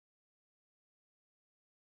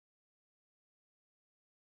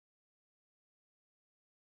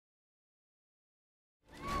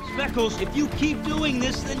Speckles, if you keep doing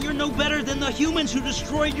this, then you're no better than the humans who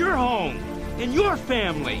destroyed your home and your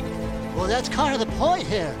family. Well, that's kind of the point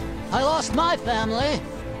here. I lost my family.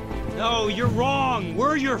 No, you're wrong.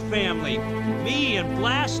 We're your family. Me and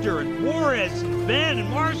Blaster and Juarez and Ben and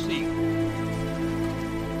Marcy.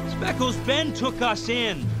 Speckles, Ben took us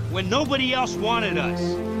in when nobody else wanted us.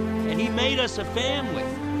 And he made us a family.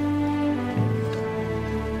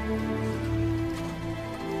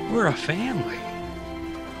 We're a family.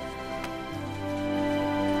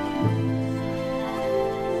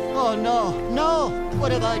 Oh, no, no!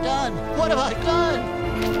 What have I done? What have I done?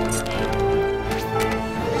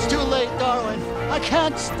 It's too late, Darwin. I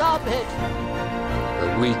can't stop it.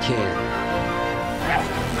 But we can.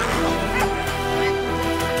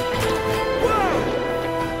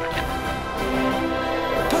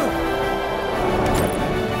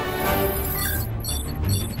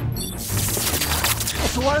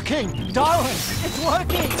 It's working! Darwin, it's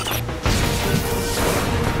working!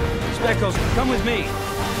 Speckles, come with me.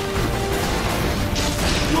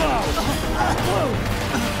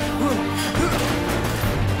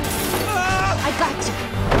 I got you.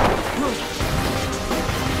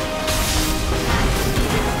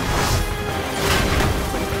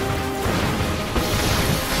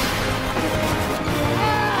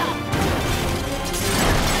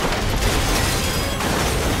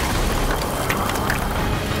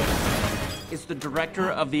 It's the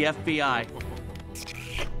director of the FBI.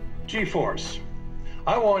 G-Force,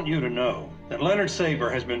 I want you to know that Leonard Saber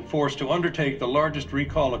has been forced to undertake the largest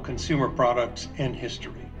recall of consumer products in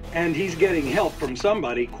history. And he's getting help from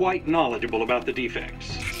somebody quite knowledgeable about the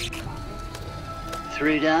defects.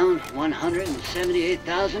 3 down,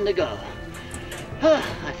 178,000 to go.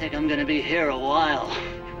 I think I'm gonna be here a while,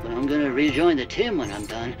 but I'm gonna rejoin the team when I'm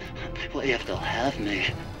done. Well, if they'll have me.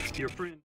 Your friend...